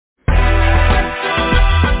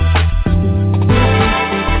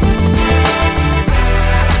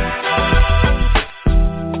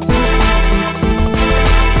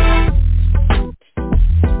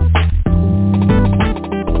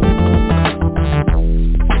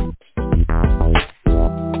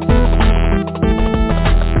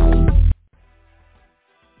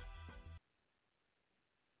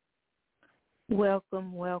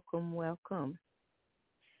Welcome, welcome, welcome.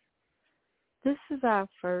 This is our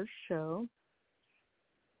first show,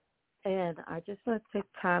 and I just want to take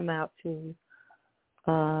time out to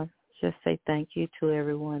just say thank you to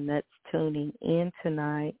everyone that's tuning in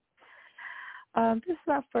tonight. This is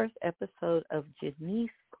our first episode of Jennice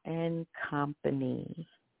and Company.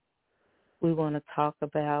 We want to talk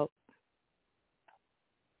about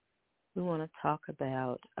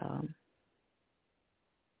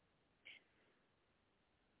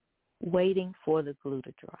waiting for the glue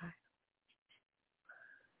to dry.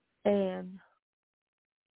 And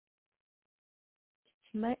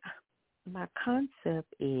my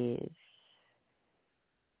concept is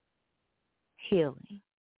healing.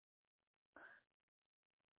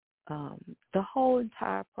 The whole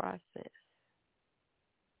entire process,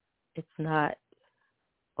 it's not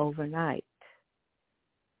overnight.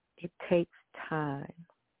 It takes time.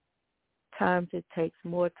 Times it takes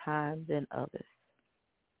more time than others.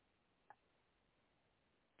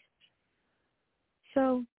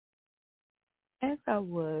 So, as I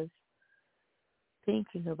was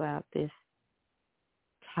thinking about this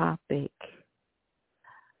topic,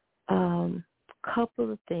 a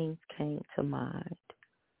couple of things came to mind.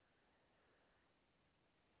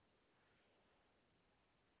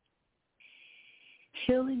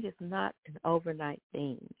 Healing is not an overnight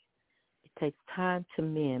thing. It takes time to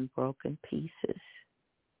mend broken pieces,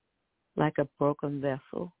 like a broken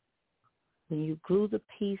vessel. When you glue the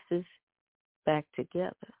pieces back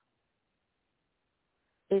together,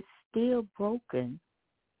 it's still broken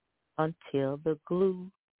until the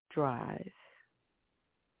glue dries.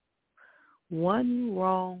 One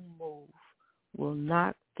wrong move will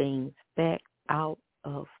knock things back out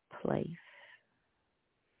of place.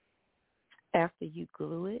 After you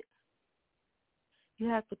glue it, you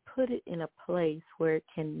have to put it in a place where it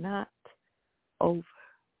cannot over,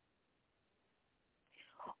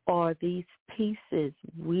 or these pieces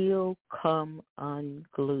will come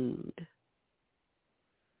unglued.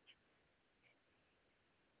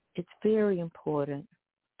 It's very important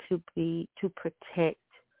to protect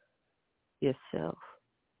yourself.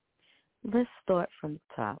 Let's start from the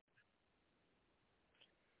top.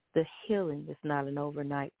 The healing is not an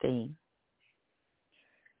overnight thing.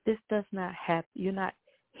 This does not happen. You're not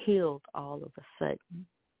healed all of a sudden.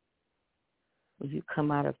 When you come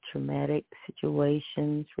out of traumatic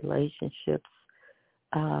situations, relationships,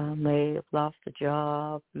 may have lost a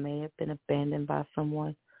job, may have been abandoned by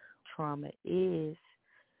someone. Trauma is.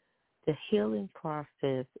 The healing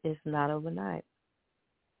process is not overnight.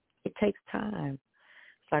 It takes time.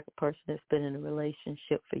 It's like a person that's been in a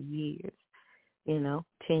relationship for years, 10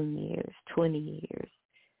 years, 20 years.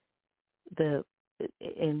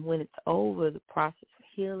 And when it's over, the process of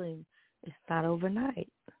healing is not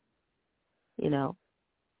overnight.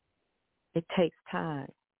 It takes time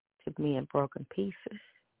to mend broken pieces.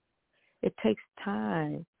 It takes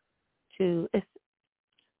time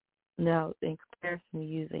now in comparison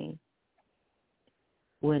using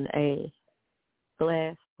when a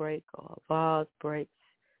glass breaks or a vase breaks,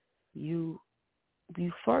 you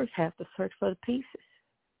first have to search for the pieces.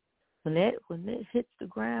 When it hits the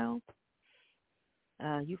ground,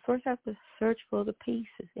 you first have to search for the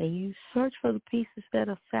pieces, and you search for the pieces that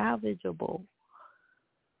are salvageable.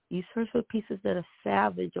 You search for pieces that are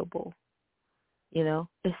salvageable.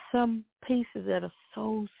 There's some pieces that are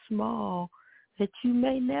so small that you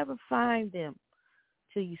may never find them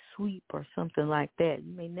till you sweep or something like that.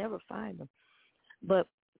 You may never find them. But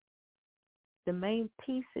the main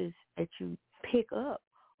pieces that you pick up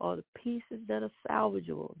are the pieces that are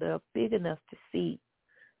salvageable, that are big enough to see,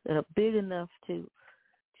 that are big enough to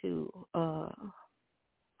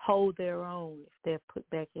hold their own if they're put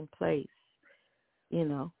back in place.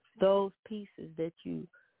 Those pieces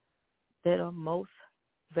that are most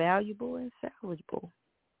valuable and salvageable.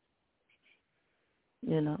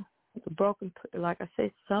 The broken, like I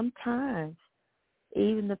said, sometimes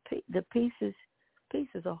even the pieces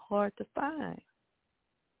are hard to find.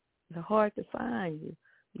 They're hard to find.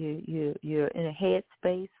 You're in a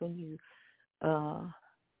headspace when you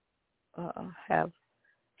have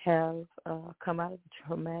come out of a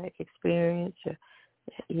traumatic experience.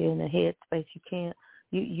 You're in a headspace.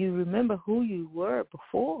 You remember who you were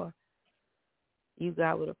before you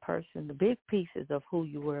got with a person, the big pieces of who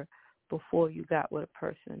you were before you got with a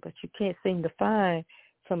person, but you can't seem to find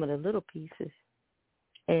some of the little pieces,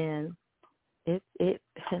 and it's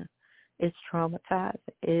traumatizing.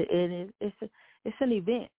 It's an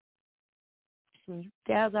event. When you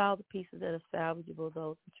gather all the pieces that are salvageable,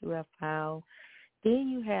 those that you have found, then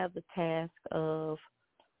you have the task of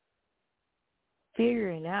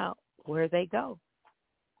figuring out where they go.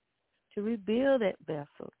 to rebuild that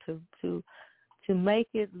vessel, to make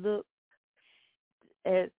it look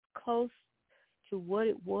as close to what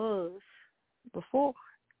it was before.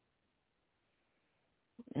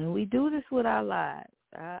 And we do this with our lives.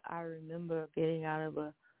 I remember getting out of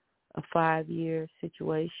a 5-year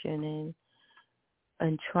situation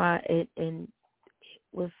and it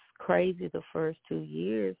was crazy the first 2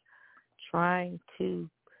 years, trying to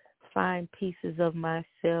find pieces of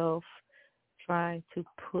myself, trying to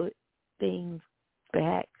put things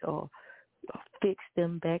back or fix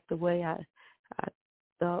them back the way I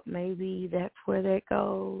thought maybe that's where that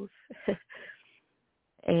goes.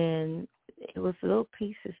 And it was little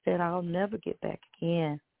pieces that I'll never get back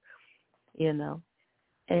again, you know.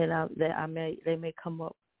 And they may come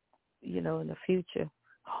up, you know, in the future.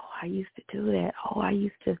 Oh, I used to do that. Oh, I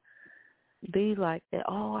used to be like that.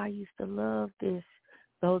 Oh, I used to love this.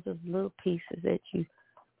 Those are little pieces that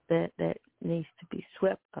needs to be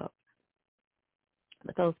swept up.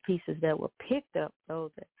 But those pieces that were picked up,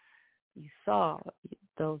 those that you saw,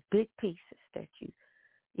 those big pieces that you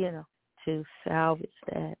know, to salvage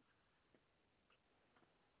that.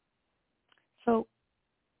 So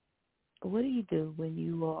what do you do when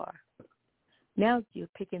you are, now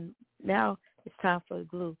it's time for the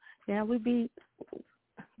glue. Now we be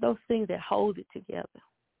those things that hold it together.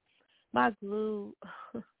 My glue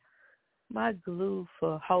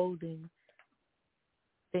for holding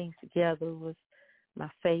things together was my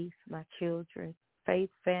faith, my children,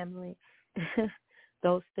 faith, family,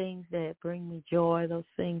 those things that bring me joy, those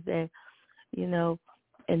things that, you know,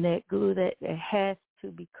 and that glue that has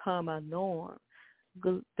to become a norm.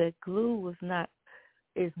 That glue was not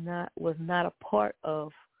a part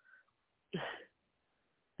of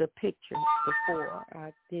the picture before.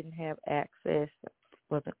 I didn't have access,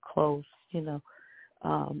 wasn't close, you know,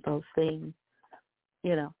 those things,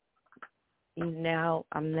 you know.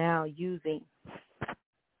 I'm now using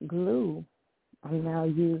glue. I'm now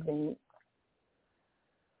using,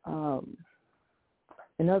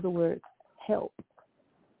 in other words, help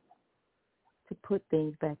to put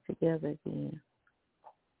things back together again.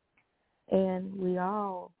 And we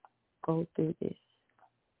all go through this.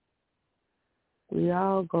 We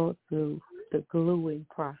all go through the gluing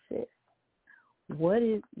process. What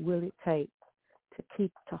will it take to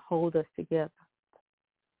hold us together?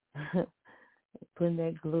 Putting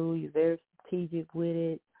that glue, you're very strategic with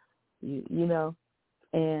it, you know,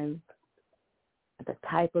 and the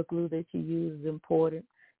type of glue that you use is important.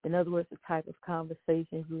 In other words, the type of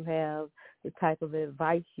conversations you have, the type of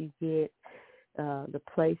advice you get, the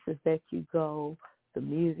places that you go, the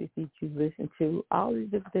music that you listen to, all these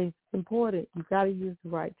different things is important. You got to use the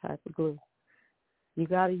right type of glue. You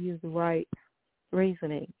got to use the right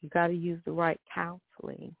reasoning. You got to use the right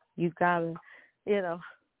counseling. You got to, you know,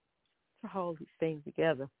 to hold these things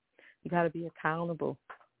together. You got to be accountable,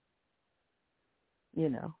 you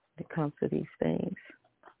know, when it comes to these things.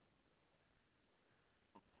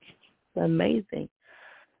 It's amazing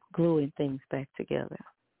gluing things back together.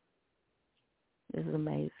 It's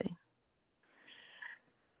amazing.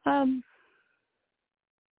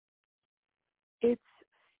 It's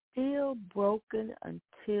still broken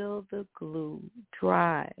until the glue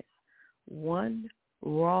dries. One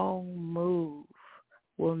wrong move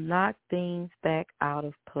will knock things back out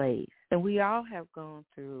of place. And we all have gone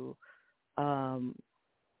through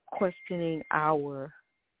questioning our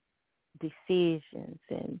decisions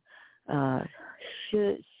and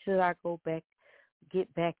should I go back,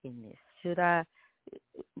 get back in this? Should I?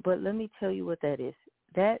 But let me tell you what that is.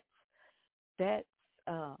 That's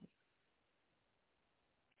a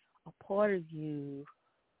part of you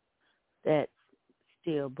that's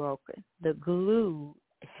still broken. The glue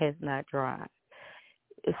has not dried.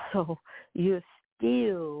 So you're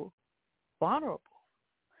still vulnerable.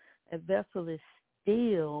 A vessel is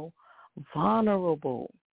still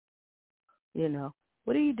vulnerable. You know,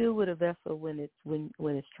 what do you do with a vessel when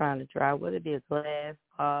it's trying to dry? Whether it is glass,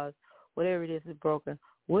 vase, whatever it is broken,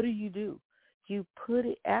 what do? You put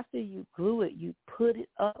it, after you glue it, you put it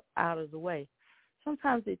up out of the way.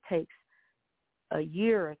 Sometimes it takes a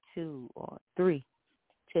year or 2 or 3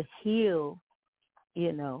 to heal,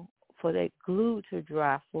 you know, for that glue to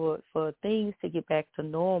dry, for things to get back to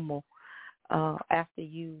normal after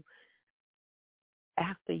you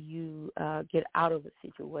get out of a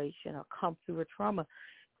situation or come through a trauma.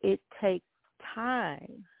 It takes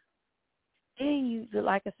time. Then you,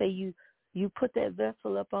 like I say, you put that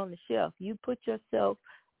vessel up on the shelf. You put yourself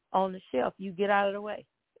on the shelf. You get out of the way.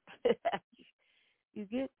 You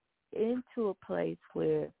get into a place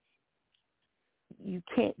where you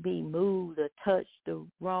can't be moved or touched the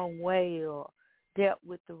wrong way or dealt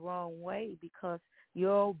with the wrong way because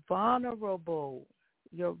You're vulnerable.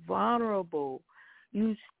 You're vulnerable.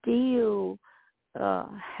 You still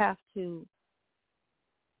have to,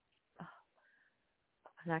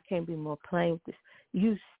 and I can't be more plain with this,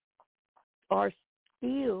 you are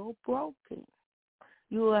still broken.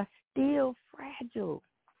 You are still fragile.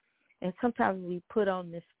 And sometimes we put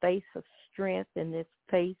on this face of strength and this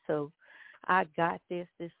face of, I got this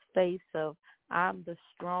face of, I'm the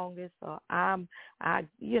strongest, or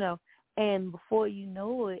and before you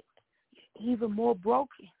know it, you're even more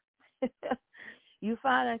broken. You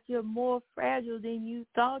find that you're more fragile than you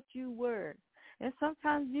thought you were. And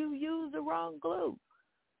sometimes you use the wrong glue.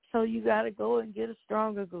 So you got to go and get a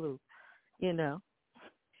stronger glue,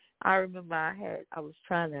 I remember I was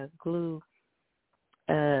trying to glue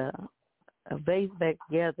a vase back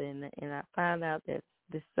together, and I found out that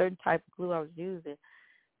this certain type of glue I was using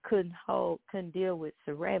couldn't deal with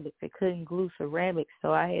ceramics. It couldn't glue ceramics,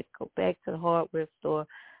 so I had to go back to the hardware store,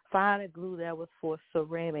 find a glue that was for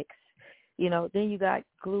ceramics. Then you got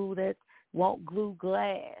glue that won't glue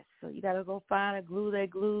glass, so you got to go find a glue that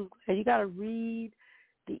glues. And you got to read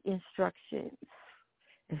the instructions.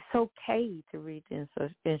 It's okay to read the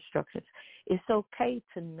instructions. It's okay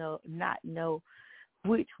to not know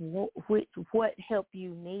what help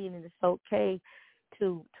you need, and it's okay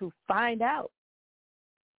to find out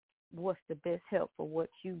what's the best help for what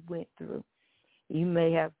you went through. You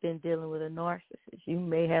may have been dealing with a narcissist. You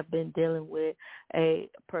may have been dealing with a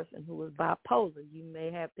person who was bipolar. You may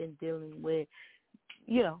have been dealing with,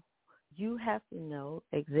 you have to know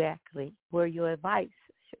exactly where your advice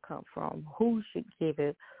should come from, who should give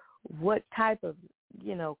it, what type of,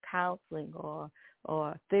 counseling or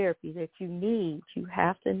therapy that you need. You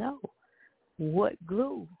have to know what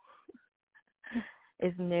glue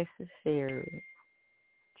is necessary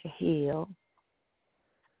to heal.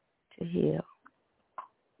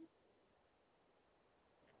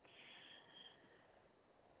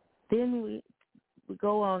 Then we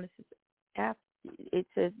go on. It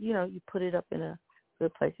says, you put it up in a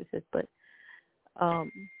good place. It says, but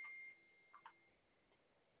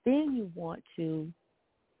then you want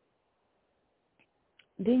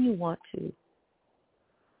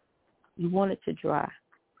it to dry.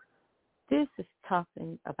 This is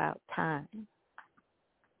talking about time.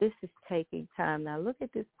 This is taking time. Now look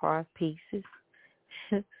at this part pieces.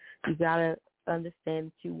 You got to understand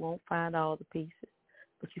that you won't find all the pieces,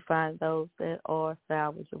 but you find those that are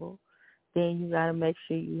salvageable. Then you got to make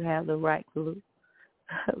sure you have the right glue,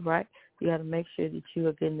 right? You got to make sure that you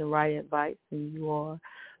are getting the right advice, and you are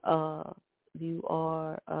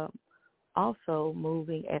also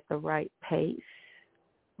moving at the right pace.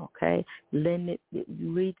 Okay, you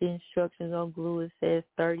read the instructions on glue. It says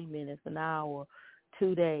 30 minutes, an hour,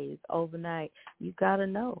 2 days, overnight. You got to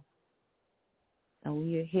know. And when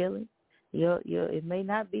you're healing, it may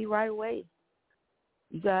not be right away.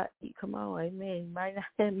 Come on, amen.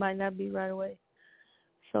 It might not be right away.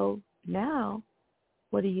 So now,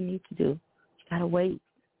 what do you need to do? You got to wait.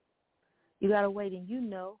 You got to wait, and you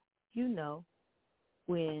know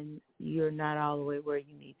when you're not all the way where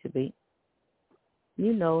you need to be.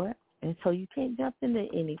 You know it. And so you can't jump into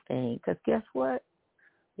anything, because guess what?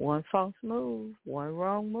 One false move, one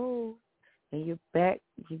wrong move, and you're back.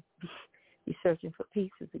 You're searching for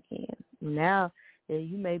pieces again. Now,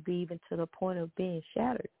 you may be even to the point of being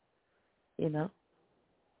shattered, That's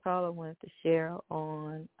all I wanted to share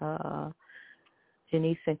on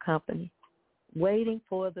Jennice and Company. Waiting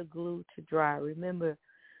for the glue to dry. Remember,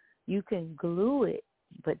 you can glue it,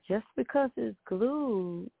 but just because it's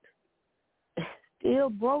glued, it's still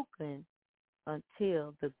broken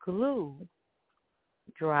until the glue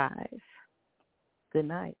dries. Good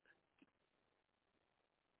night.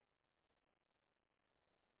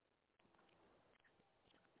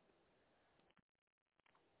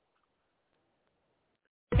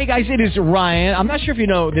 Hey guys, it is Ryan. I'm not sure if you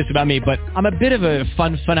know this about me, but I'm a bit of a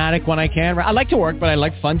fun fanatic when I can. I like to work, but I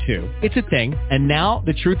like fun too. It's a thing. And now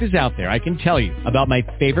the truth is out there. I can tell you about my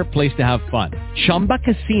favorite place to have fun. Chumba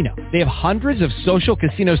Casino. They have hundreds of social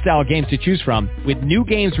casino style games to choose from, with new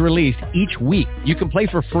games released each week. You can play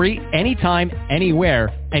for free anytime, anywhere.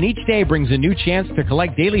 And each day brings a new chance to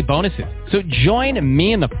collect daily bonuses. So join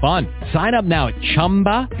me in the fun. Sign up now at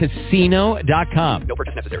ChumbaCasino.com. No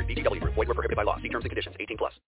purchase necessary. VGW Group. Void where prohibited by law. See terms and conditions. 18+.